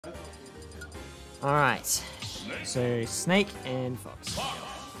Alright. So, Snake and Fox.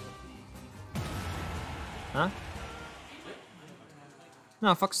 Huh?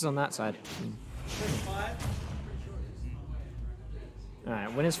 No, Fox is on that side.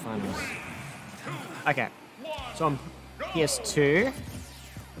 Alright, winners finals. Okay. So on PS2.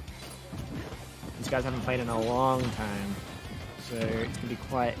 These guys haven't played in a long time. So it's gonna be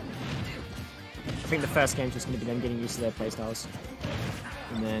quite... I think the first game's just gonna be them getting used to their playstyles.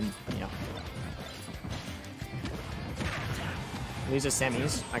 And then, yeah. These are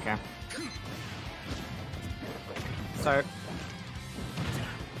semis. Okay. So...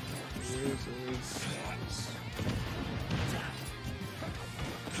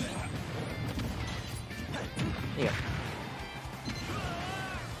 There you go.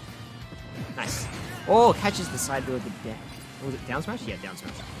 Nice. Oh, catches the side door of the deck. Was it down smash? Yeah, down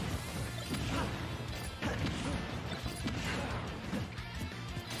smash.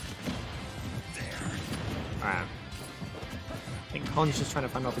 Alright. I think Con's just trying to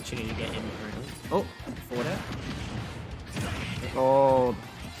find an opportunity to get in currently. Oh, forward air. Oh.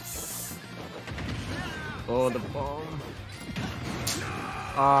 Oh, the bomb.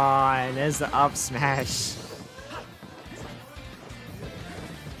 Oh, and there's the up smash.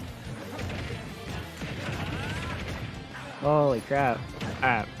 Holy crap.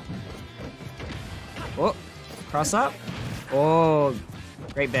 Alright. Oh, cross up. Oh,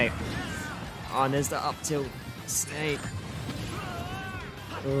 great bait. Oh, and there's the up tilt. Snake.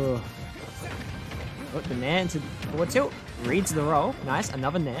 Oh. Look, the nair into forward tilt. Reads the roll. Nice,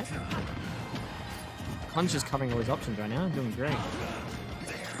 another nair. Con's just covering all his options right now. Doing great.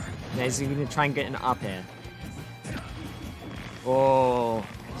 Now he's going to try and get an up air. Oh,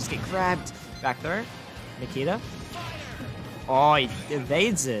 just get grabbed. Back throw. Nikita. Oh, he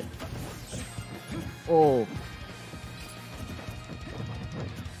evades it. Oh.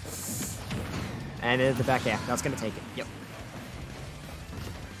 And there's the back air. That's going to take it. Yep.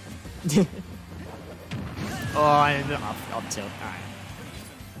 Oh, and the up tilt. Alright.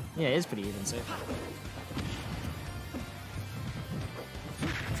 Yeah, it is pretty even, so.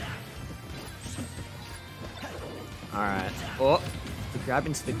 Alright. Oh, the grab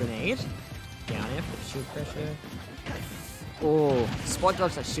into the grenade. Down here for the shield pressure. Oh, spot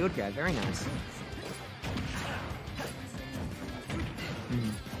dodge that shield grab. Very nice.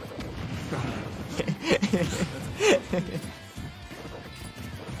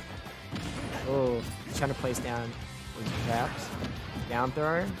 Oh, he's trying to place down his traps. Down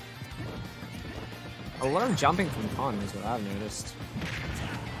throw. A lot of jumping from Con is what I've noticed.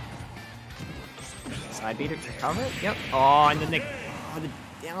 Side B to recover it. Yep. Oh, and then the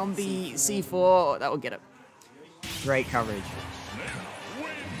down B C4. That will get it. Great coverage.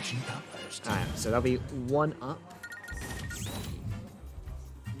 Alright, so that'll be 1 up.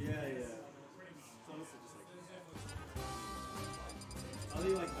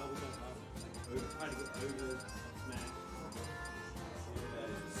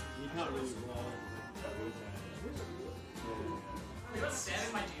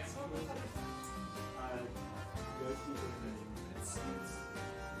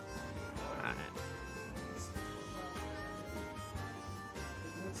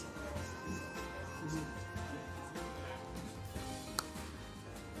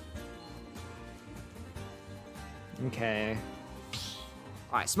 Okay.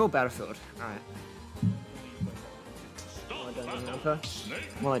 Alright, small battlefield. Alright.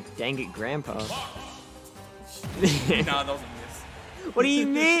 More like dang it, Grandpa. Nah, that was a miss. What do you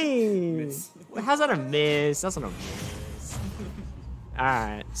mean? How's that a miss? That's not a miss.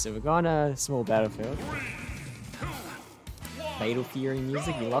 Alright, so we're going to small battlefield. Fatal Fury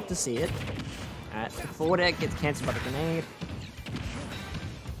music, you love to see it. Alright, the forward air gets cancelled by the grenade.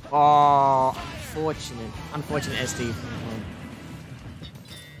 Oh, unfortunate SD.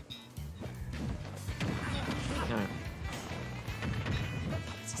 No.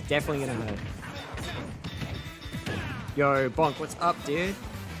 This is definitely gonna hurt. Yo, Bonk, what's up, dude?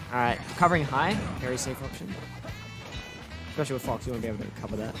 Alright, covering high, very safe option. Especially with Fox, you won't be able to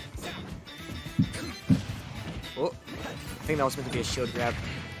cover that. Oh, I think that was meant to be a shield grab.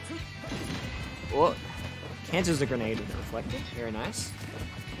 Oh, cancels the grenade with the reflector, very nice.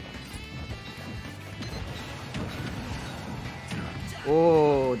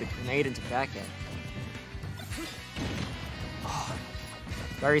 Oh, the grenade into back air. Oh,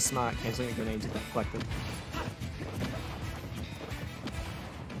 very smart, canceling a grenade to the reflector.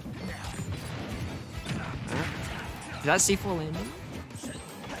 Did that C4 land in?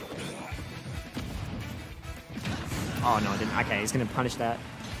 Oh no, it didn't. Okay, he's gonna punish that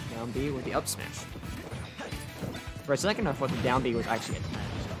down B with the up smash. For a second, I thought the down B was actually attached.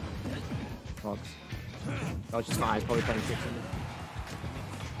 Fox. Oh, it's just my eyes probably playing tricks on me.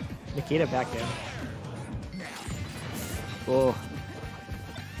 Nikita back there. Oh.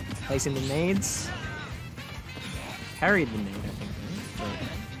 Placing the nades. Carried the nade, I think. Right?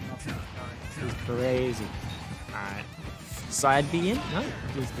 He's crazy. Alright. Side B in? No?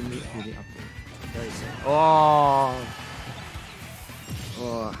 He's the meat really up there. Very sick. Oh!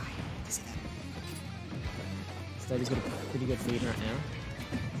 Oh. Stabby's got a pretty good feed right now.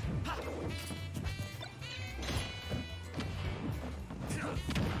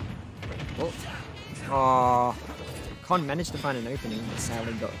 Oh. Oh. Con managed to find an opening, but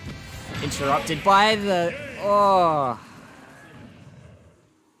sadly got interrupted by the... Oh.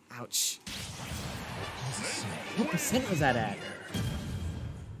 Ouch. What percent was that at?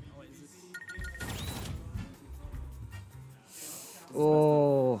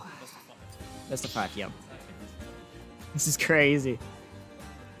 Oh. That's the 5, yep. This is crazy.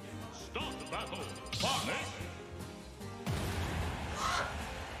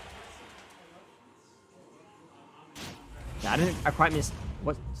 I quite missed.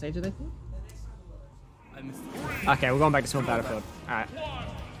 What stage are they for? I missed. Okay, we're going back to Swamp Battlefield. Alright.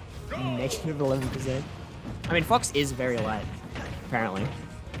 Negative 11%. I mean, Fox is very light, apparently.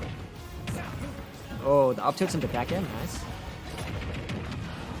 Oh, the up tilt's into back end. Nice.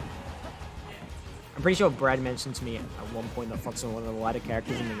 I'm pretty sure Brad mentioned to me at one point that Fox was one of the lighter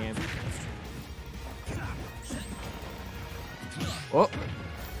characters in the game. Oh!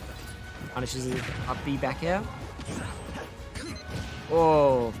 Punishes the up B back air.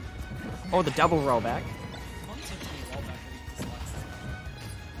 Oh! Oh, the double rollback.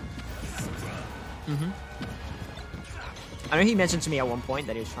 I know he mentioned to me at one point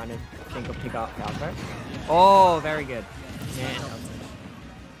that he was trying to think of pick up power threat. Oh, very good. Man.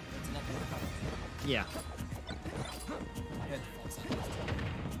 Yeah.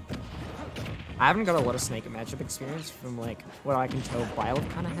 I haven't got a lot of Snake matchup experience from like what I can tell. Byleth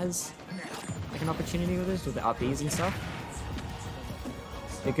kind of has like an opportunity with this with the up Bs and stuff.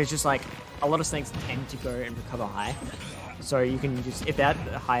 Because just like a lot of Snakes tend to go and recover high. So you can just, if they're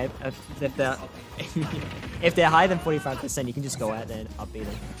high, if they're higher than 45%, you can just go out there and upbeat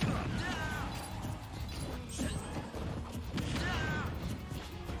them.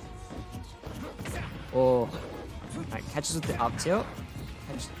 Oh, right, catches with the up tilt,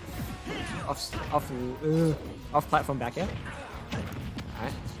 off platform back here. All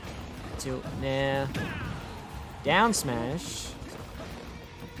right, tilt now, down smash.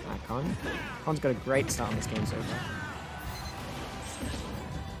 Alright, Con's got a great start on this game so far.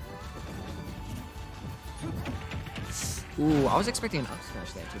 Ooh, I was expecting an up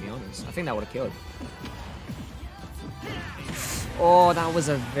smash there, to be honest. I think that would have killed. Oh, that was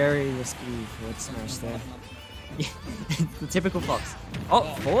a very risky forward smash there. The typical Fox.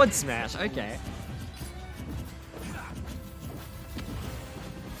 Oh, forward smash, okay.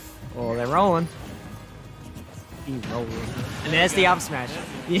 Oh, they're rolling. He's rolling. And there's the up smash.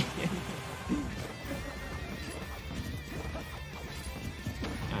 Yeah.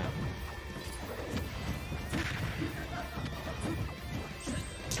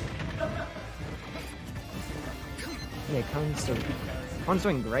 Yeah, Con's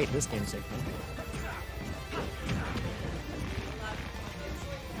doing great this game so far.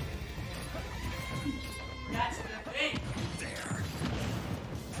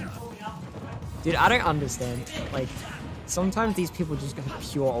 Dude, I don't understand. Like, sometimes these people just go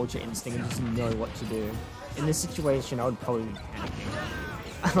pure Ultra Instinct and just know what to do. In this situation, I would probably be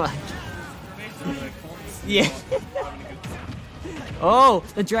panicking. Like, yeah. Oh,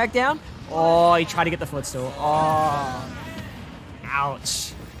 the drag down? Oh, he tried to get the footstool. Oh.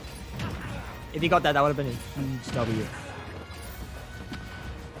 Ouch. If he got that, that would have been a huge W.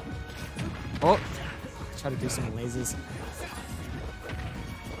 Oh. Try to do some lasers.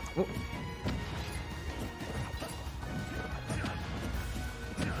 Oh.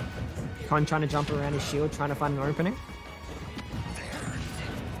 Con trying to jump around his shield, trying to find an opening.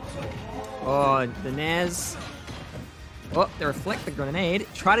 Oh, the Naz. Oh, they reflect the grenade.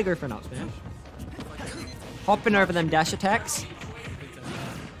 Try to go for an up smash. Hopping over them dash attacks.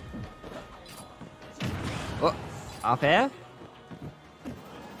 Oh, up air.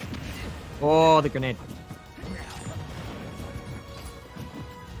 Oh, the grenade.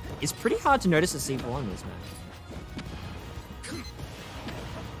 It's pretty hard to notice a C4 on this match.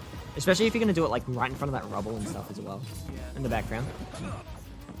 Especially if you're going to do it like right in front of that rubble and stuff as well. In the background.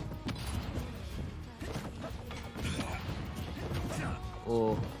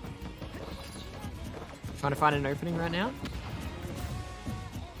 Oh. Trying to find an opening right now.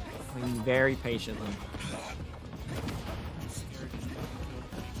 Playing very patiently.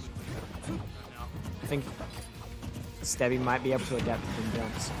 think Stabby might be able to adapt to the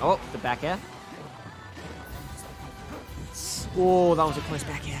jumps. Oh, the back air. Oh, that was a close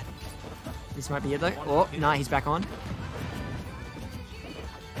back air. This might be it though. Oh, nah, he's back on.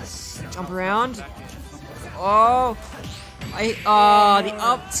 Jump around. Oh, the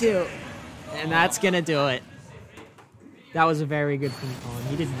up tilt. And that's gonna do it. That was a very good from Con.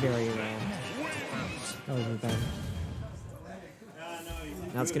 He did very well. That was bad.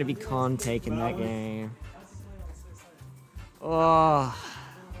 Now it's gonna be Con taking that game. Oh,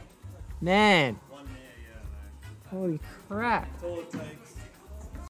 man. Holy crap. That's all it takes.